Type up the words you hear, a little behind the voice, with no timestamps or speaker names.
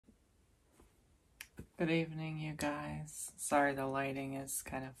Good evening, you guys. Sorry the lighting is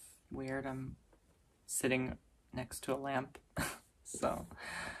kind of weird. I'm sitting next to a lamp. So,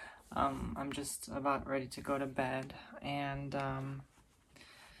 I'm just about ready to go to bed. And,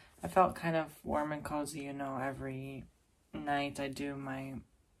 I felt kind of warm and cozy, every night I do my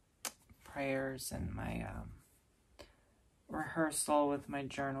prayers and my, rehearsal with my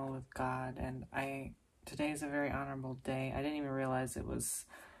journal with God. And today is a very honorable day. I didn't even realize it was,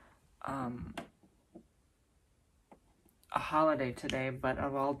 a holiday today, but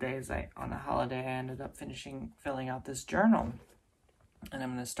of all days, on a holiday, I ended up filling out this journal, and I'm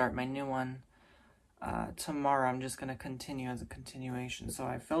going to start my new one tomorrow. I'm just going to continue as a continuation. So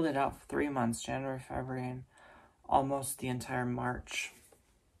I filled it out for 3 months, January, February, and almost the entire March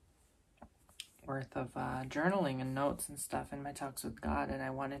worth of journaling and notes and stuff in my talks with God, and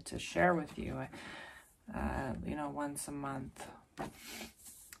I wanted to share with you, once a month.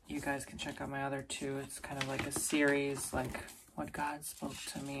 You guys can check out my other two. It's kind of like a series, like what God spoke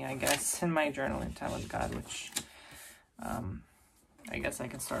to me, I guess, in my journaling time with God, which I guess I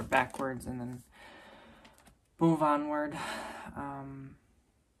can start backwards and then move onward.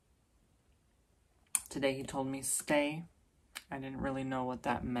 Today he told me stay. I didn't really know what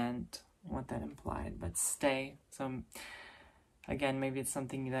that meant, what that implied, but stay. So again, maybe it's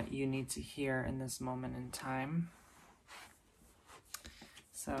something that you need to hear in this moment in time.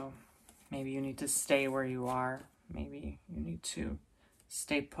 So maybe you need to stay where you are. Maybe you need to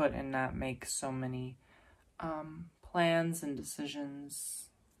stay put and not make so many plans and decisions.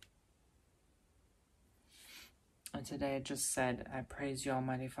 And today I just said, I praise you,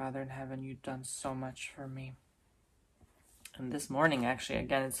 Almighty Father in heaven. You've done so much for me. And this morning, actually,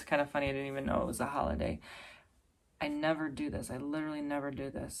 again, it's kind of funny. I didn't even know it was a holiday. I never do this. I literally never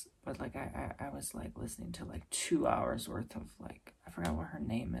do this. But like I was like listening to like 2 hours worth of like, I forgot what her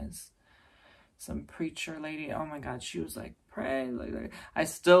name is. Some preacher lady. Oh my God. She was like, pray. Like I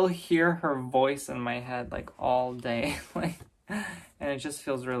still hear her voice in my head like all day. And it just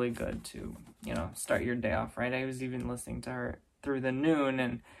feels really good to, start your day off right. I was even listening to her through the noon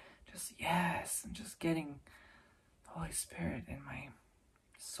and just, yes. And just getting the Holy Spirit in my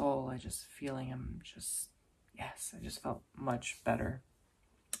soul. I just feeling him just, yes, I just felt much better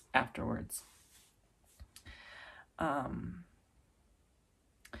afterwards.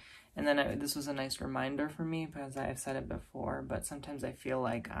 And then this was a nice reminder for me because I've said it before, but sometimes I feel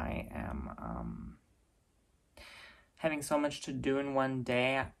like I am having so much to do in one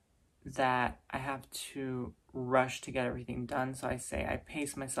day that I have to rush to get everything done. So I say I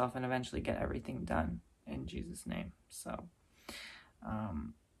pace myself and eventually get everything done in Jesus' name. So,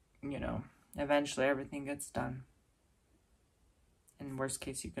 eventually everything gets done. In worst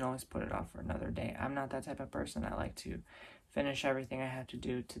case, you can always put it off for another day. I'm not that type of person. I like to finish everything I have to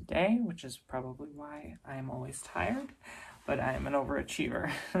do today, which is probably why I'm always tired, but I'm an overachiever.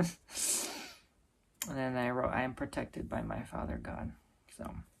 And then I wrote, I am protected by my Father God.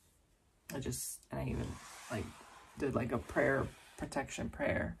 So I even did like a protection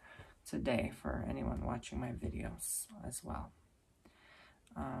prayer today for anyone watching my videos as well.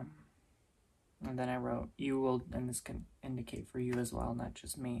 And then I wrote, you will, and this can indicate for you as well, not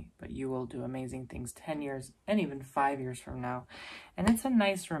just me, but you will do amazing things 10 years and even 5 years from now. And it's a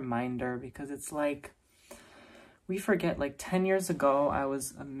nice reminder because it's like, we forget, like 10 years ago, I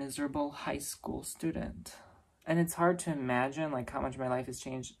was a miserable high school student. And it's hard to imagine like how much my life has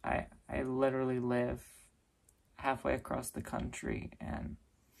changed. I literally live halfway across the country and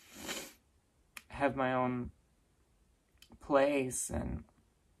have my own place, and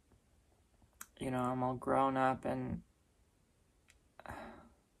I'm all grown up and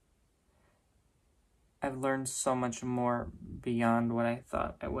I've learned so much more beyond what I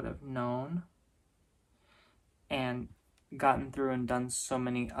thought I would have known, and gotten through and done so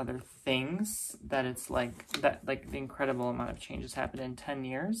many other things that it's like that, like the incredible amount of changes happened in 10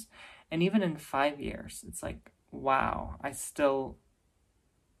 years and even in 5 years. It's like, wow, I still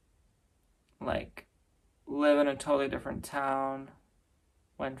like live in a totally different town.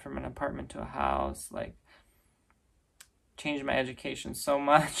 Went from an apartment to a house, like changed my education so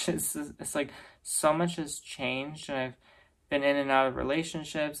much. It's like so much has changed, and I've been in and out of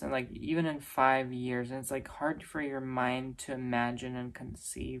relationships, and like even in 5 years, and it's like hard for your mind to imagine and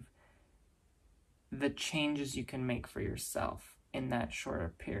conceive the changes you can make for yourself in that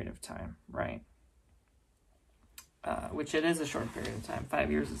shorter period of time, right? Which it is a short period of time. 5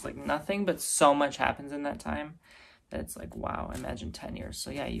 years is like nothing, but so much happens in that time. It's like, wow, imagine 10 years. So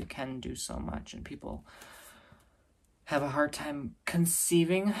yeah, you can do so much, and people have a hard time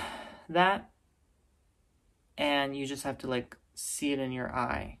conceiving that, and you just have to like see it in your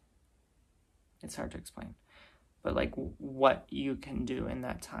eye It's hard to explain. But like what you can do in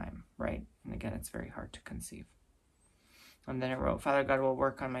that time, right? And again, it's very hard to conceive. And then it wrote, Father God will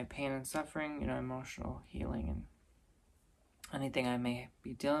work on my pain and suffering, emotional healing and anything I may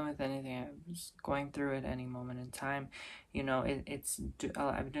be dealing with, anything I'm going through at any moment in time.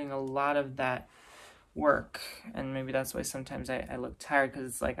 I'm doing a lot of that work, and maybe that's why sometimes I look tired, because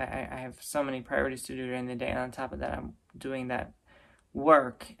it's like I have so many priorities to do during the day, and on top of that I'm doing that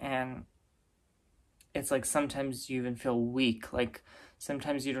work, and it's like sometimes you even feel weak, like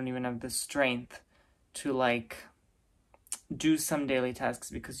sometimes you don't even have the strength to like do some daily tasks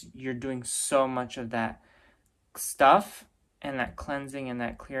because you're doing so much of that stuff and that cleansing and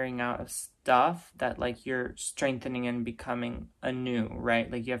that clearing out of stuff that like you're strengthening and becoming anew,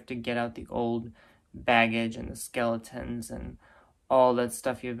 right? Like you have to get out the old baggage and the skeletons and all that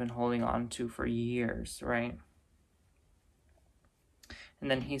stuff you've been holding on to for years, right? And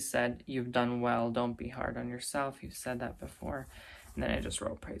then he said, you've done well, don't be hard on yourself. You've said that before. And then I just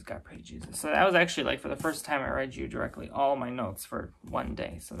wrote, praise God, praise Jesus. So that was actually like for the first time I read you directly all my notes for one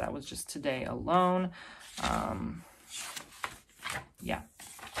day. So that was just today alone. Yeah.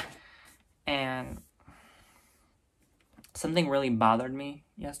 And something really bothered me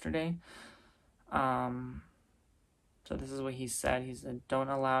yesterday. So this is what he said. He said, don't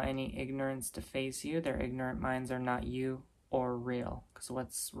allow any ignorance to face you. Their ignorant minds are not you or real. Because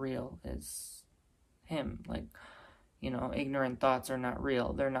what's real is him. Like, ignorant thoughts are not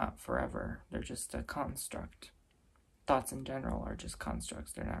real. They're not forever. They're just a construct. Thoughts in general are just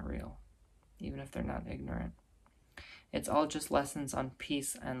constructs. They're not real, even if they're not ignorant. It's all just lessons on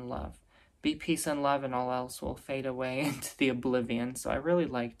peace and love. Be peace and love, and all else will fade away into the oblivion. So I really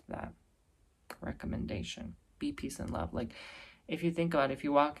liked that recommendation. Be peace and love. Like, if you think about it, if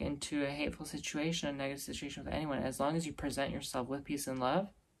you walk into a hateful situation, a negative situation with anyone, as long as you present yourself with peace and love,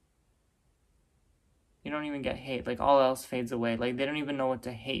 you don't even get hate. Like, all else fades away. Like, they don't even know what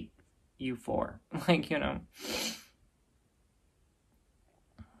to hate you for. Like,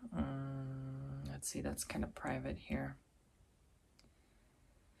 let's see, that's kind of private here.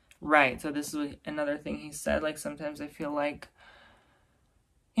 Right, so this is another thing he said. Like, sometimes I feel like,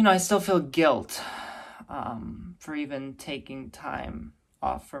 I still feel guilt for even taking time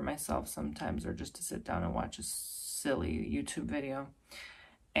off for myself sometimes, or just to sit down and watch a silly YouTube video.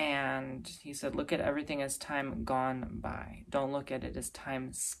 And he said, look at everything as time gone by. Don't look at it as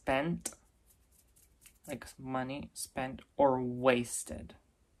time spent, like money spent or wasted,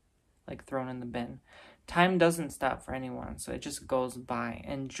 like thrown in the bin. Time doesn't stop for anyone, so it just goes by.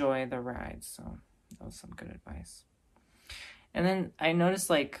 Enjoy the ride. So that was some good advice. And then I noticed,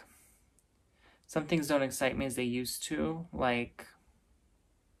 like, some things don't excite me as they used to. Like,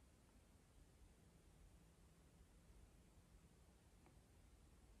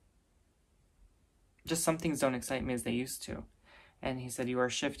 just some things don't excite me as they used to. And he said, you are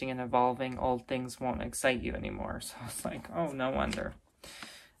shifting and evolving. Old things won't excite you anymore. So I was like, oh, no wonder.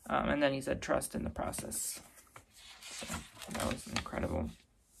 And then he said, trust in the process. So that was incredible.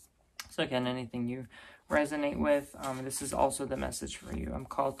 So again, anything you resonate with, this is also the message for you. I'm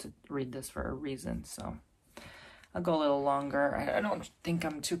called to read this for a reason. So I'll go a little longer. I don't think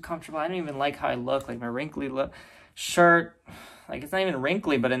I'm too comfortable. I don't even like how I look, like my wrinkly shirt. Like, it's not even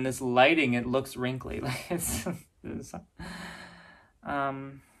wrinkly, but in this lighting, it looks wrinkly. Like, it's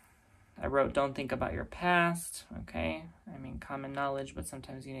I wrote, don't think about your past. Okay. I mean, common knowledge, but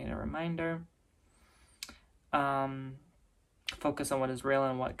sometimes you need a reminder. Focus on what is real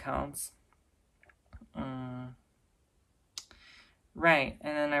and what counts. Right.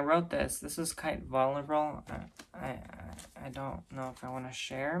 And then I wrote this. This is quite vulnerable. I don't know if I want to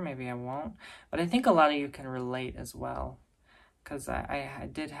share. Maybe I won't. But I think a lot of you can relate as well. Because I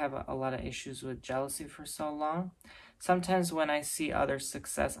did have a lot of issues with jealousy for so long. Sometimes when I see others'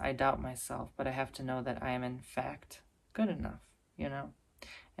 success, I doubt myself. But I have to know that I am, in fact, good enough,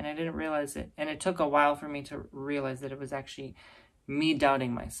 And I didn't realize it. And it took a while for me to realize that it was actually me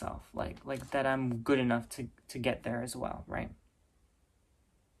doubting myself. Like that I'm good enough to get there as well, right?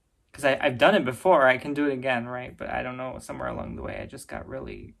 Because I've done it before. I can do it again, right? But I don't know, somewhere along the way, I just got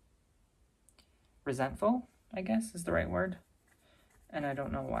really resentful, I guess is the right word. And I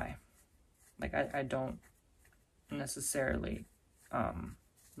don't know why. Like, I don't necessarily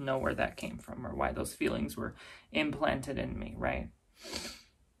know where that came from or why those feelings were implanted in me, right?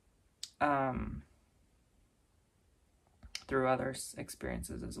 Through others'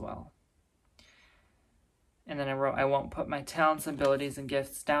 experiences as well. And then I wrote, I won't put my talents, abilities, and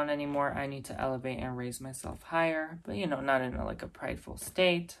gifts down anymore. I need to elevate and raise myself higher. But, not in a prideful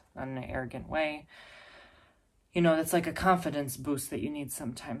state, not in an arrogant way. you know, it's like a confidence boost that you need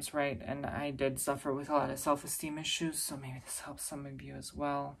sometimes, right? And I did suffer with a lot of self-esteem issues, so maybe this helps some of you as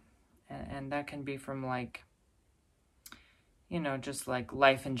well. And that can be from like, you know, just like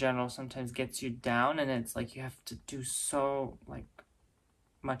life in general sometimes gets you down, and it's like you have to do so like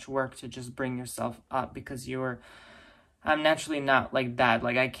much work to just bring yourself up, because I'm naturally not like that.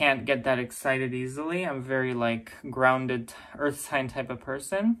 Like I can't get that excited easily. I'm very like grounded earth sign type of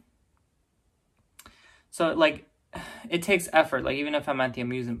person. So like it takes effort. Like even if I'm at the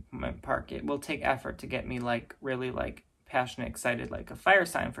amusement park, it will take effort to get me like really like passionate, excited, like a fire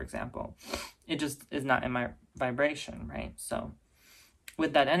sign, for example. It just is not in my vibration, right? So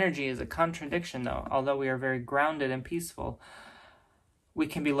with that energy is a contradiction though. Although we are very grounded and peaceful, we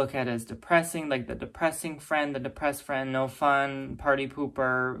can be looked at as depressing, like the depressing friend, the depressed friend, no fun, party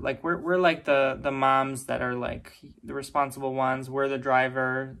pooper. Like we're like the moms that are like the responsible ones. We're the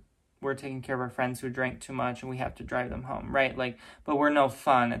driver. We're taking care of our friends who drank too much and we have to drive them home, right? Like, but we're no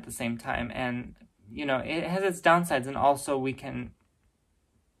fun at the same time. And, you know, it has its downsides. And also we can,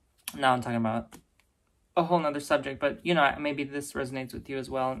 now I'm talking about a whole nother subject, but, you know, maybe this resonates with you as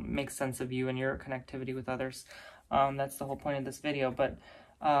well and makes sense of you and your connectivity with others. That's the whole point of this video. But,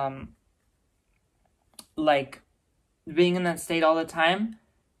 like, being in that state all the time,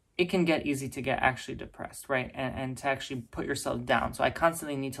 it can get easy to get actually depressed, right? And to actually put yourself down. So I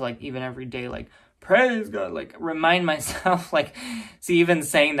constantly need to, like, even every day, like, praise God, like, remind myself, like, see, even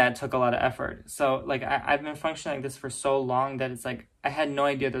saying that took a lot of effort. So, like, I've been functioning like this for so long that it's like, I had no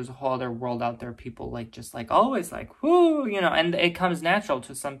idea there's a whole other world out there. People, like, just, like, always, like, whoo, you know, and it comes natural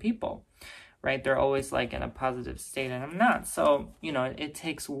to some people, right? They're always, like, in a positive state, and I'm not. So, you know, it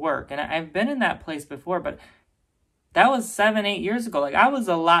takes work. And I've been in that place before, but that was 7-8 years ago. Like, I was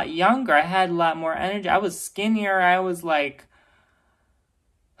a lot younger. I had a lot more energy. I was skinnier. I was like,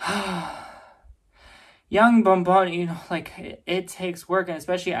 young Bomboni, you know, like, it takes work. And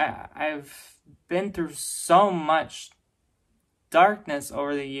especially, I've been through so much darkness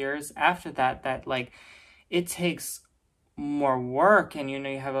over the years after that, like, it takes more work. And, you know,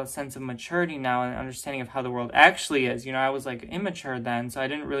 you have a sense of maturity now and understanding of how the world actually is. You know, I was like immature then, so I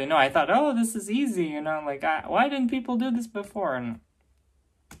didn't really know. I thought, oh, this is easy, you know, like, why didn't people do this before? And,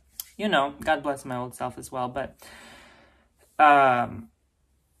 you know, God bless my old self as well. But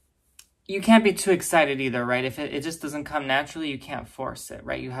you can't be too excited either, right? If it just doesn't come naturally, you can't force it,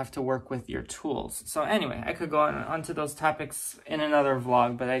 right? You have to work with your tools. So anyway, I could go on to those topics in another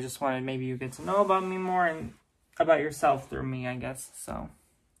vlog, but I just wanted maybe you get to know about me more and about yourself through me, I guess. So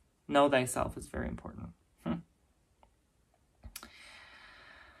know thyself is very important.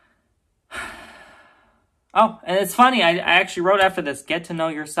 Oh, and it's funny, I actually wrote after this, get to know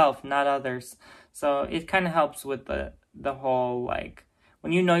yourself, not others. So it kind of helps with the whole, like,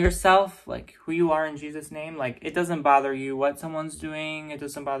 when you know yourself, like, who you are in Jesus' name, like, it doesn't bother you what someone's doing. It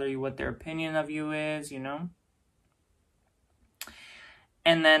doesn't bother you what their opinion of you is, you know?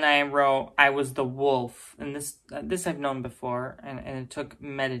 And then I wrote, I was the wolf. And this I've known before, and it took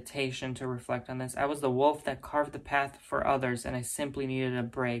meditation to reflect on this. I was the wolf that carved the path for others, and I simply needed a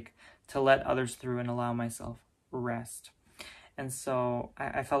break to let others through and allow myself rest. And so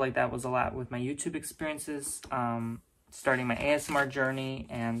I felt like that was a lot with my YouTube experiences, starting my ASMR journey,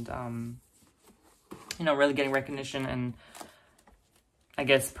 and, you know, really getting recognition and, I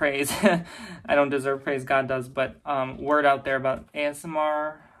guess, praise. I don't deserve praise, God does, but word out there about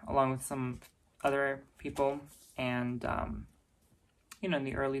ASMR, along with some other people. And, you know, in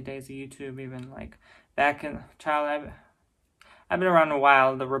the early days of YouTube, even like back in I've been around a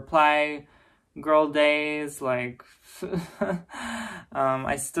while. The Reply Girl days, like,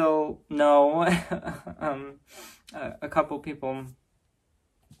 I still know a couple people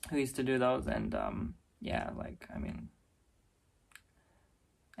who used to do those. And, yeah, like, I mean,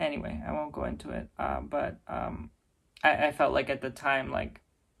 anyway, I won't go into it, but I felt like at the time, like,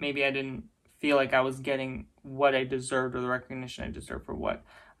 maybe I didn't feel like I was getting what I deserved or the recognition I deserved for what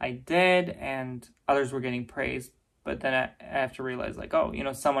I did, and others were getting praised. But then I have to realize, like, oh, you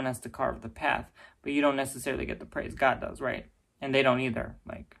know, someone has to carve the path, but you don't necessarily get the praise. God does, right? And they don't either.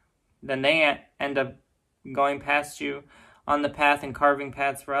 Like, then they end up going past you on the path and carving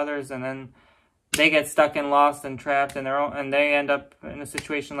paths for others, and then they get stuck and lost and trapped in their own, and they end up in a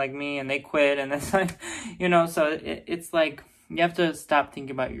situation like me, and they quit, and it's like, you know, so it's like, you have to stop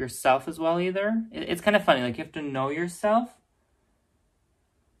thinking about yourself as well either. It's kind of funny, like, you have to know yourself,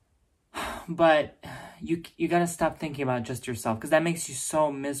 but you got to stop thinking about just yourself, because that makes you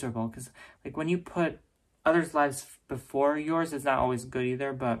so miserable. Because, like, when you put others' lives before yours, it's not always good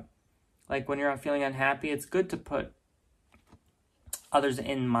either. But, like, when you're feeling unhappy, it's good to put others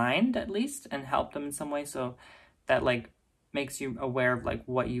in mind, at least, and help them in some way. So that like makes you aware of like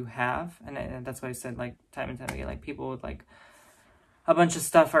what you have. And that's why I said like time and time again, like people with like a bunch of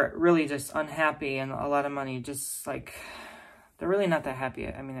stuff are really just unhappy, and a lot of money, just like they're really not that happy.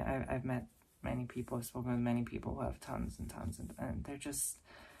 I mean, I've met many people, I've spoken with many people who have tons and tons, and they're just,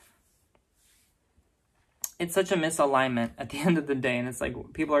 it's such a misalignment at the end of the day. And it's like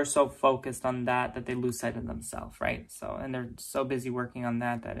people are so focused on that they lose sight of themselves, right? So, and they're so busy working on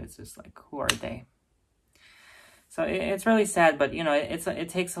that it's just like, who are they? So it's really sad, but you know, it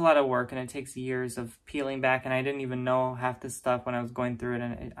takes a lot of work, and it takes years of peeling back. And I didn't even know half this stuff when I was going through it.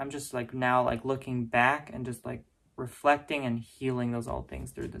 And I'm just like now like looking back and just like reflecting and healing those old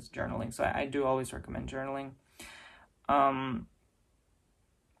things through this journaling. So I do always recommend journaling. All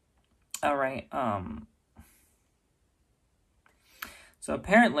right. So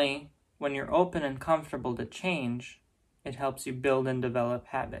apparently, when you're open and comfortable to change, it helps you build and develop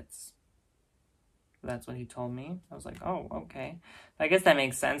habits. That's what he told me. I was like, oh, okay. I guess that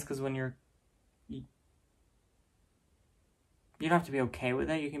makes sense, because when you don't have to be okay with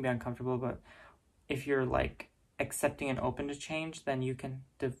it. You can be uncomfortable, but if you're like accepting and open to change, then you can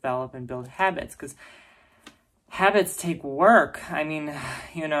develop and build habits, because habits take work. I mean,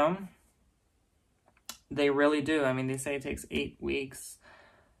 you know, they really do. I mean, they say it takes 8 weeks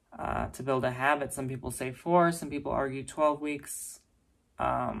to build a habit. Some people say 4, some people argue 12 weeks.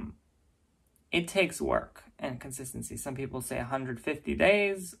 It takes work and consistency. Some people say 150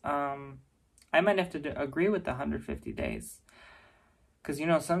 days. I might have to agree with the 150 days. Because, you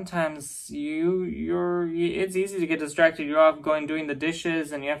know, sometimes it's easy to get distracted. You're off doing the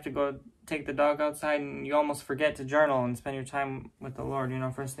dishes, and you have to go take the dog outside, and you almost forget to journal and spend your time with the Lord, you know,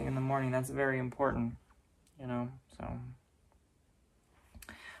 first thing in the morning. That's very important, you know, so.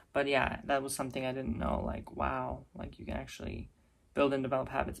 But yeah, that was something I didn't know. Like, wow, like you can actually build and develop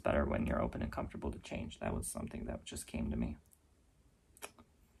habits better when you're open and comfortable to change. That was something that just came to me.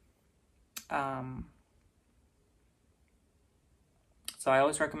 So I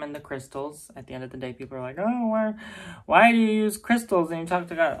always recommend the crystals. At the end of the day, people are like, oh, why do you use crystals and you talk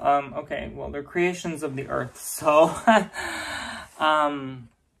to God? Okay, well, they're creations of the earth. So, and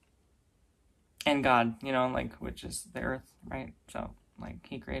God, you know, like, which is the earth, right? So, like,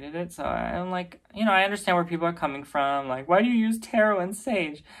 he created it. So I'm like, you know, I understand where people are coming from. Like, why do you use tarot and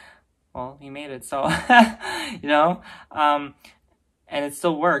sage? Well, he made it. So, you know, and it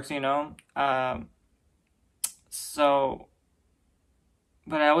still works, you know. So,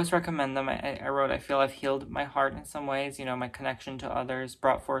 but I always recommend them. I wrote, I feel I've healed my heart in some ways. You know, my connection to others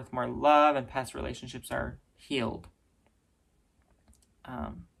brought forth more love, and past relationships are healed.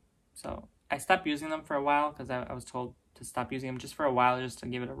 So I stopped using them for a while, because I was told to stop using them just for a while, just to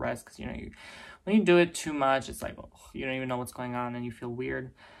give it a rest. Because, you know, when you do it too much, it's like, oh, you don't even know what's going on, and you feel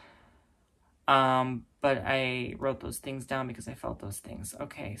weird. But I wrote those things down because I felt those things.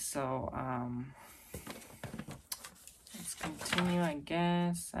 Okay, so, let's continue, I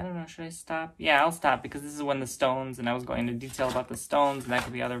guess. I don't know, should I stop? Yeah, I'll stop, because this is when the stones, and I was going into detail about the stones, and that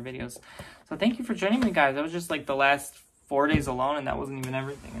could be other videos. So thank you for joining me, guys. That was just like the last 4 days alone, and that wasn't even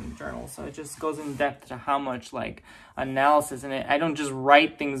everything in the journal. So it just goes in depth to how much like analysis, and I don't just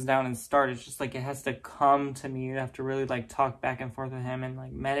write things down and start. It's just like it has to come to me. You have to really like talk back and forth with him, and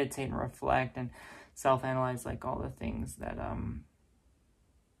like meditate and reflect and self-analyze like all the things that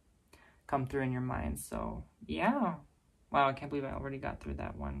come through in your mind. So yeah, wow, I can't believe I already got through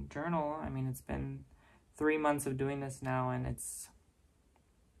that one journal. I mean, it's been 3 months of doing this now, and it's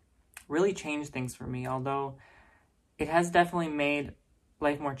really changed things for me, although it has definitely made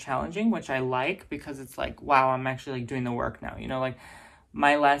life more challenging, which I like, because it's like, wow, I'm actually like doing the work now. You know, like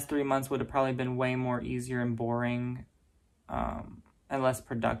my last 3 months would have probably been way more easier and boring and less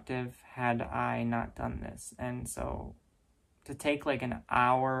productive had I not done this. And so to take like an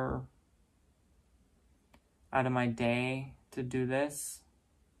hour out of my day to do this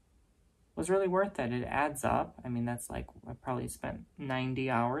was really worth it. It adds up. I mean, that's like, I probably spent 90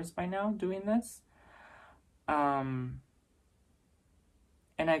 hours by now doing this.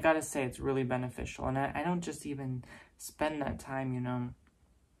 And I gotta say, it's really beneficial. And I don't just even spend that time, you know,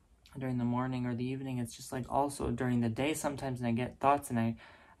 during the morning or the evening. It's just like also during the day sometimes, and I get thoughts, and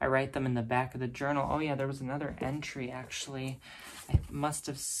I write them in the back of the journal. Oh yeah, there was another entry actually. I must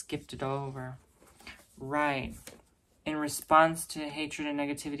have skipped it over. Right. In response to hatred and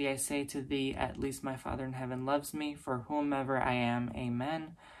negativity, I say to thee, at least my Father in heaven loves me, for whomever I am.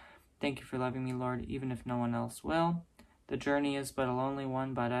 Amen. Thank you for loving me, Lord, even if no one else will. The journey is but a lonely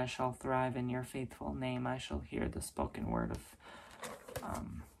one, but I shall thrive in your faithful name. I shall hear the spoken word of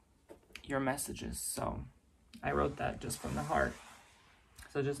your messages. So I wrote that just from the heart.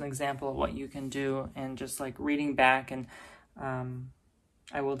 So just an example of what you can do, and just like reading back, and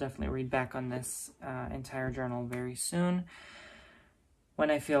I will definitely read back on this entire journal very soon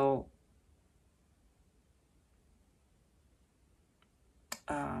when I feel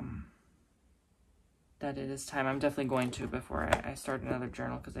that it is time. I'm definitely going to before I start another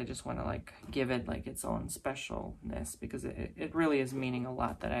journal, because I just want to like give it like its own specialness, because it really is meaning a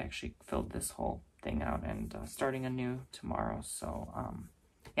lot that I actually filled this whole thing out, and starting anew tomorrow. So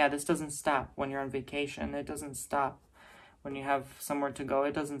yeah, this doesn't stop when you're on vacation. It doesn't stop when you have somewhere to go.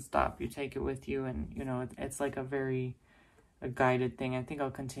 It doesn't stop. You take it with you, and you know, it's like a guided thing. I think I'll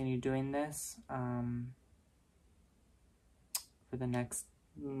continue doing this for the next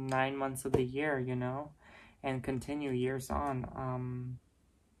 9 months of the year, you know, and continue years on.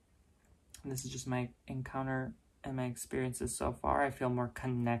 This is just my encounter and my experiences so far. I feel more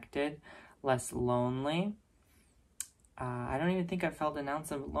connected, less lonely. I don't even think I felt an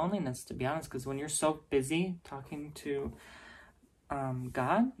ounce of loneliness, to be honest, because when you're so busy talking to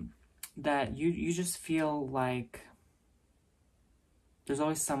God, that you just feel like there's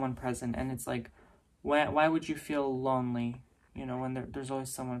always someone present, and it's like, why would you feel lonely, you know, when there's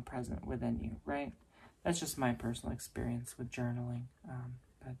always someone present within you, right? That's just my personal experience with journaling.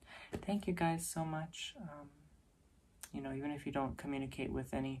 But thank you guys so much. You know, even if you don't communicate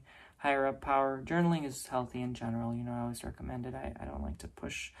with any higher up power, journaling is healthy in general. You know, I always recommend it. I don't like to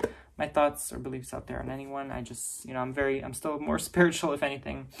push my thoughts or beliefs out there on anyone. I just, you know, I'm still more spiritual, if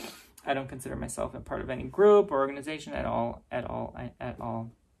anything. I don't consider myself a part of any group or organization at all.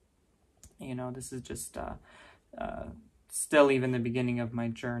 You know, this is just still even the beginning of my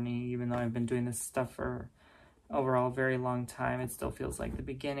journey. Even though I've been doing this stuff for overall a very long time, it still feels like the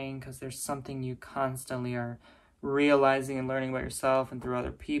beginning, because there's something you constantly are realizing and learning about yourself and through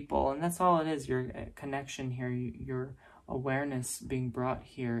other people. And that's all it is. Your connection here, your awareness being brought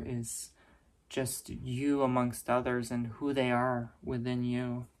here is just you amongst others and who they are within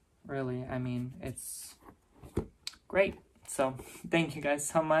you. Really, I mean, it's great. So thank you guys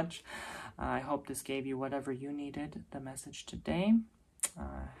so much. I hope this gave you whatever you needed, the message today.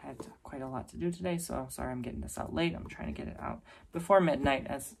 I had quite a lot to do today, so sorry I'm getting this out late. I'm trying to get it out before midnight,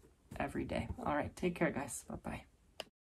 as every day. All right, take care, guys. Bye-bye.